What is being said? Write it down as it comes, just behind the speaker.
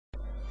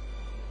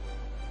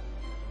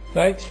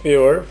Thanks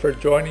viewer for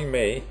joining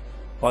me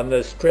on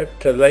this trip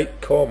to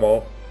Lake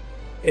Como,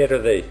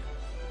 Italy.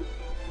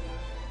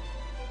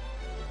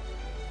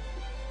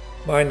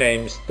 My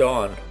name's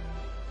Don.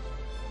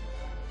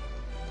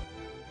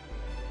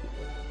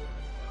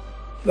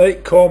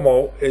 Lake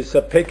Como is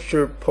a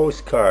picture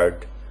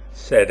postcard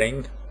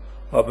setting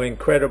of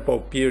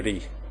incredible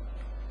beauty.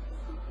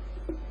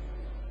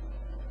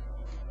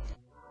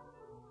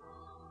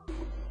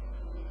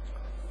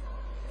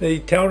 The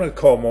town of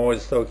Como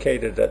is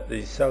located at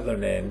the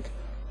southern end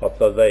of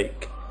the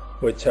lake,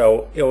 which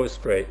I'll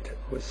illustrate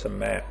with some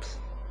maps.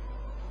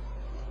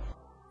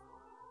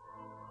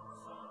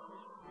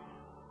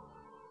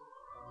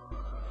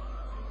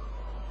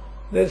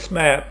 This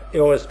map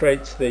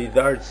illustrates the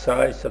large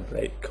size of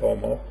Lake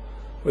Como,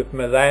 with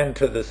Milan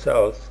to the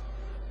south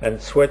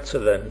and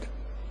Switzerland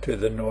to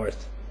the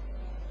north.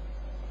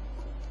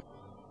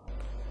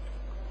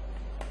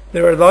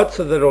 There are lots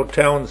of little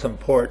towns and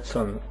ports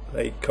on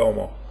Lake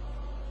Como,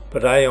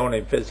 but I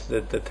only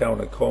visited the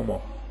town of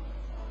Como.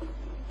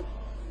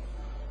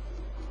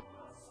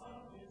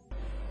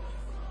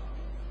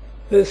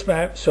 This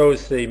map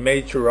shows the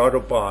major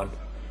autobahn,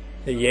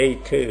 the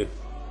A2,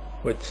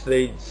 which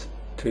leads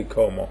to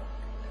Como.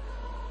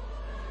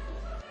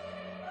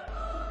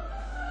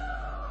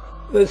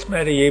 This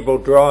medieval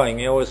drawing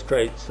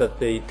illustrates that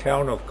the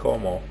town of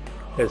Como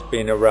has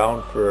been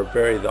around for a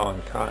very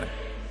long time.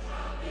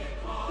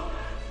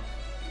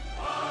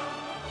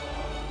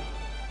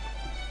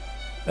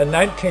 A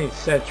 19th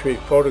century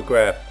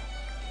photograph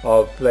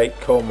of Lake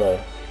Como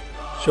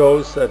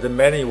shows that in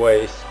many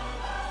ways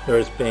there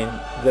has been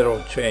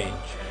little change.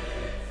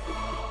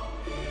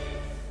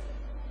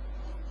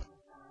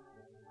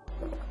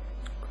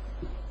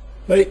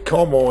 Lake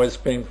Como has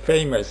been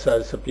famous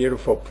as a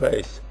beautiful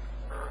place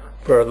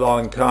for a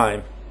long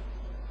time.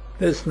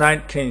 This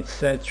 19th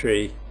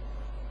century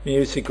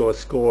musical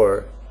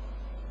score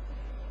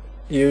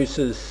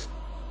uses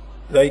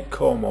Lake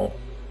Como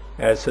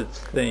as its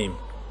theme.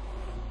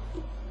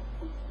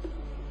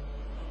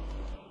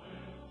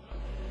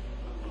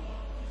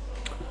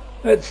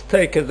 Let's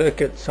take a look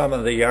at some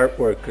of the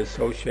artwork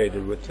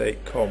associated with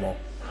Lake Como.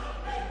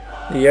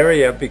 The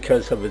area,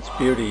 because of its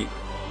beauty,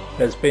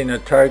 has been a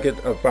target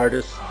of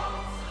artists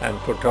and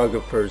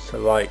photographers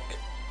alike.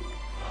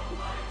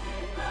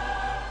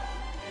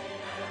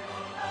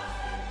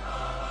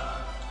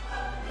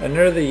 And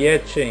near the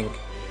etching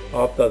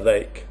of the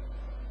lake.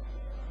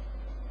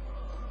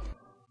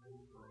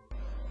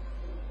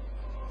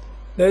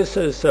 This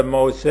is a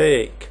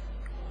mosaic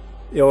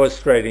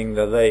illustrating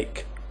the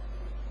lake.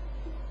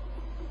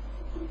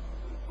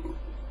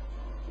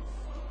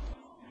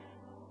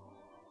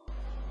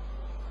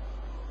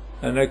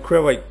 An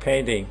acrylic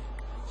painting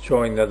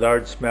showing the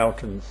large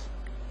mountains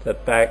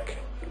that back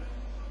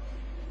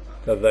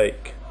the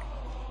lake.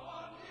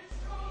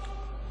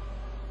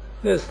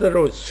 This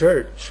little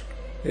church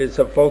is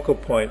a focal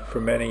point for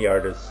many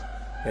artists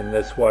in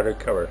this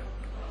watercolor.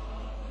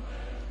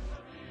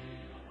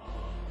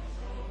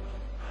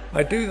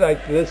 I do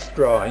like this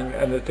drawing,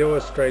 and it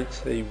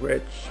illustrates the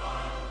rich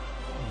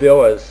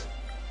villas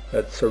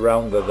that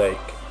surround the lake.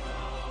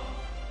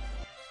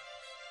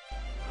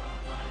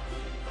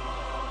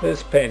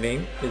 This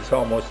painting is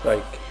almost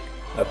like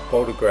a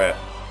photograph.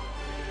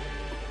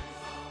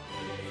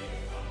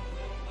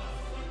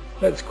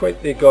 Let's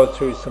quickly go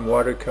through some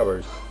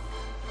watercolors.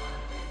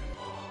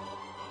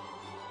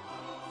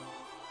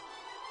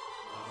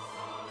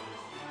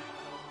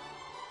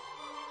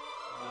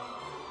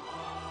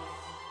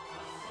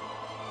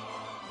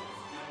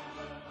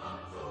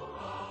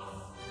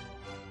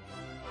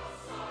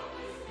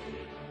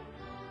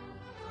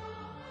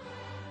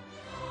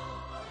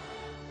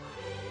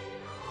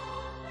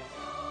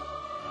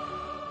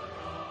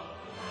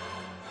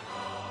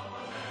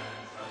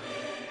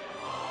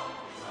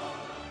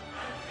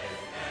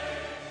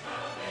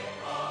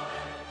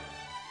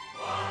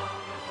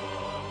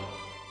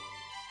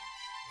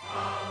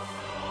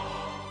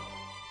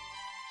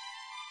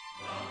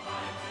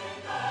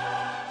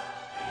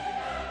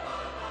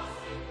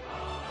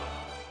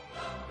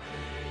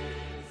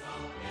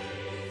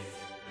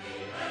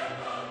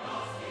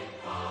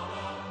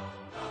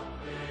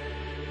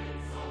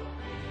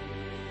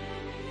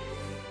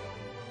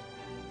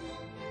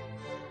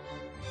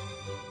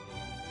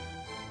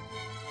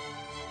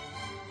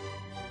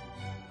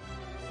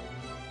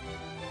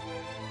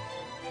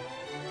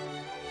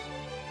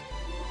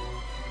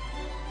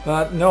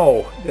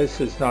 No,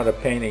 this is not a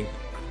painting,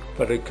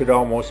 but it could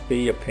almost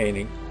be a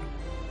painting.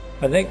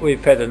 I think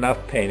we've had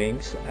enough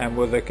paintings, and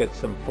we'll look at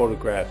some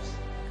photographs.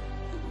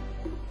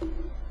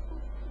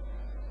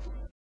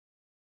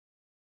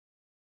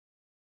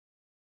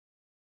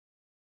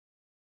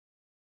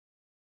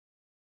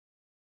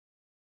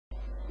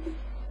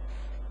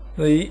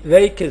 The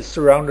lake is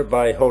surrounded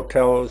by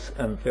hotels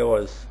and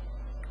villas.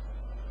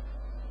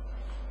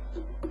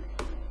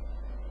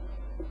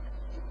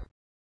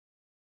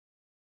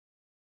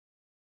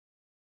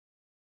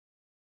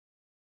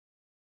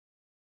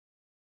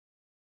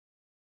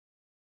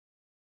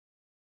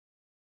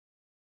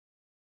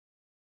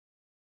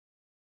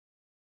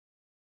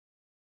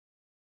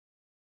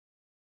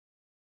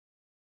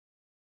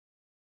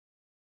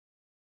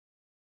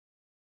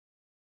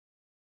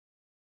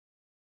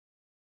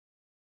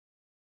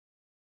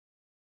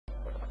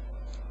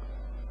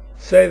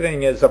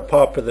 Sailing is a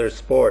popular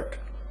sport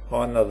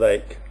on the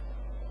lake.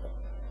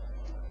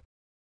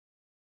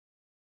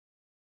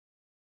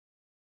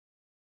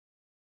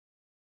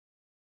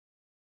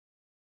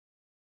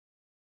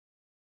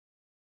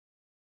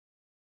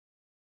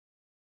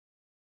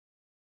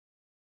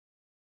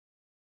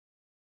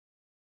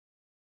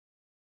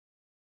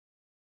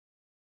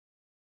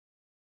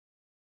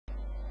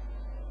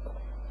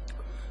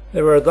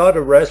 There are a lot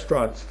of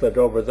restaurants that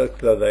overlook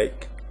the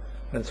lake,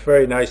 and it's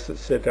very nice to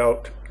sit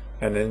out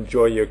and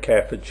enjoy your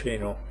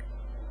cappuccino.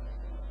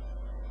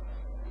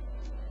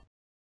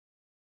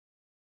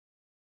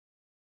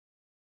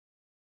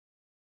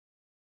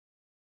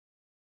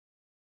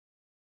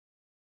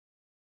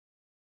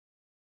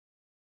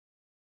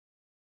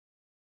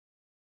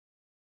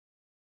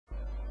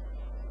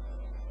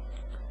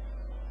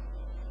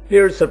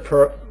 Here's a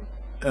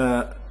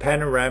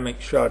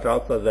panoramic shot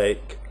of the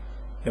lake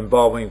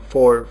involving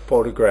 4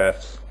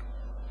 photographs.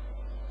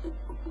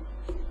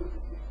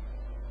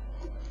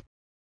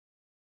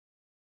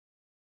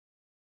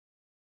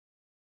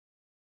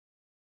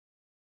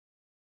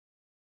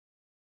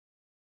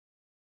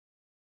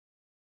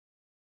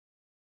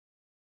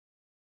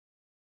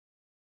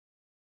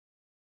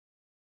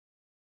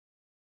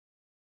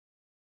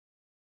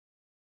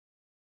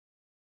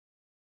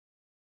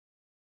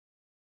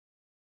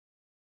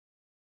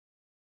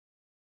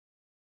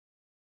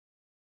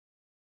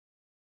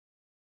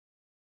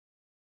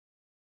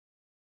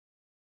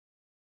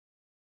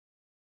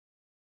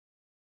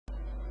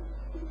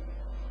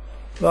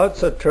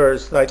 Lots of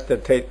tourists like to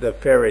take the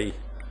ferry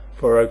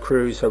for a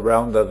cruise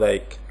around the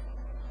lake.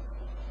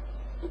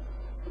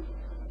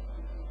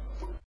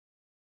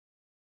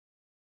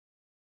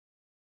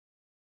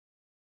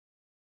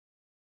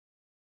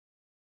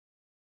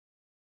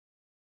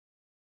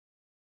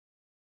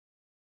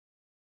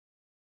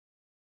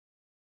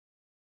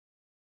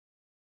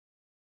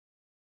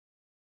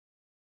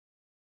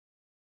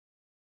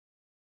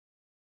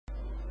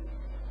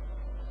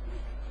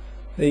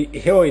 The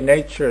hilly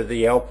nature of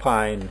the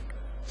alpine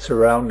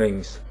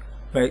surroundings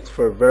makes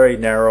for very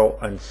narrow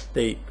and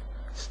steep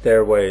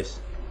stairways.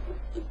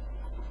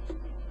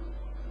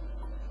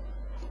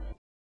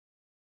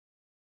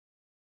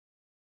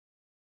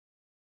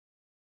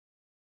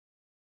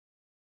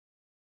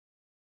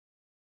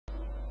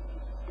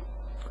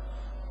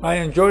 I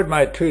enjoyed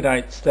my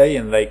 2-night stay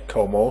in Lake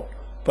Como,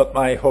 but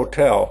my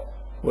hotel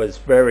was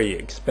very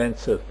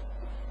expensive.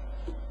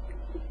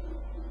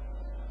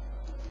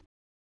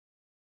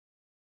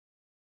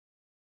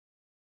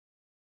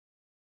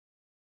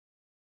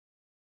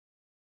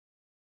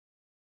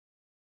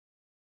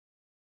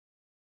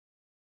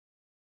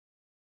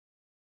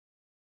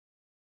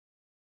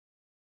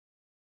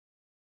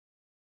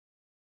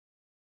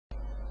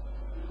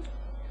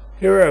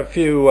 Here are a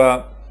few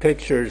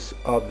pictures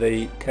of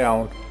the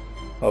town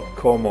of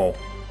Como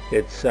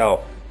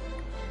itself.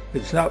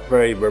 It's not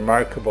very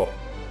remarkable.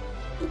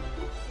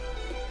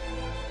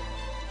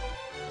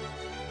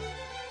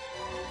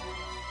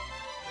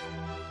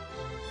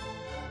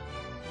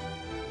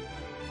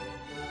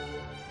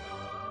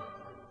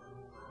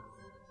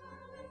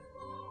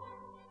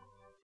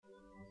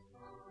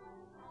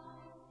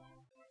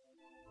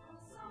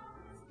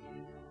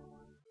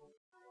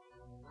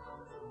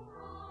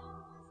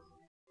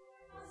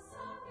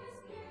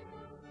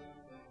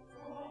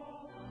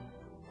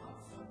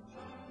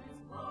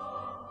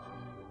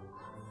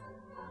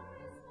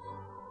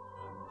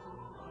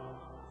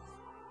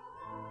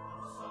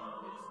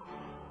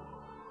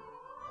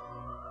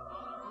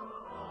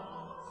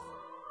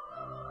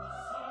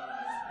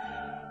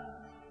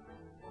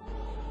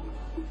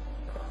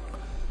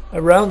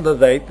 Around the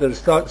lake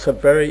there's lots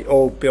of very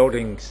old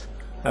buildings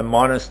and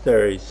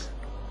monasteries,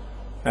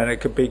 and it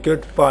could be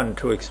good fun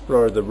to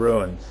explore the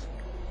ruins.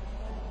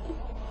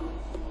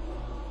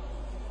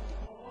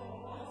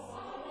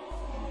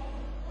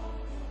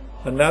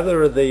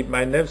 Another of the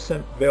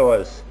magnificent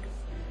villas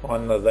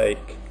on the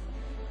lake.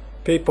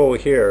 People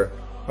here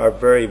are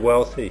very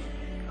wealthy.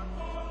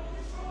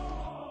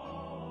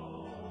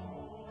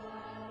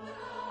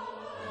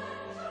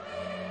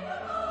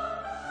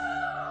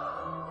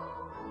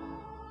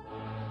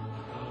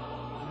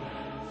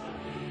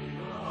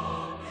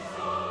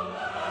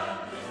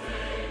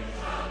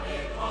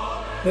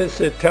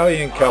 This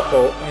Italian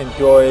couple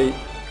enjoy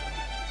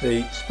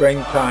the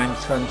springtime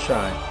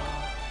sunshine.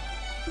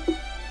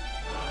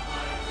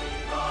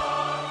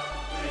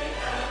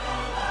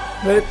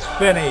 Let's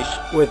finish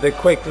with a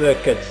quick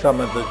look at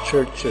some of the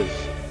churches.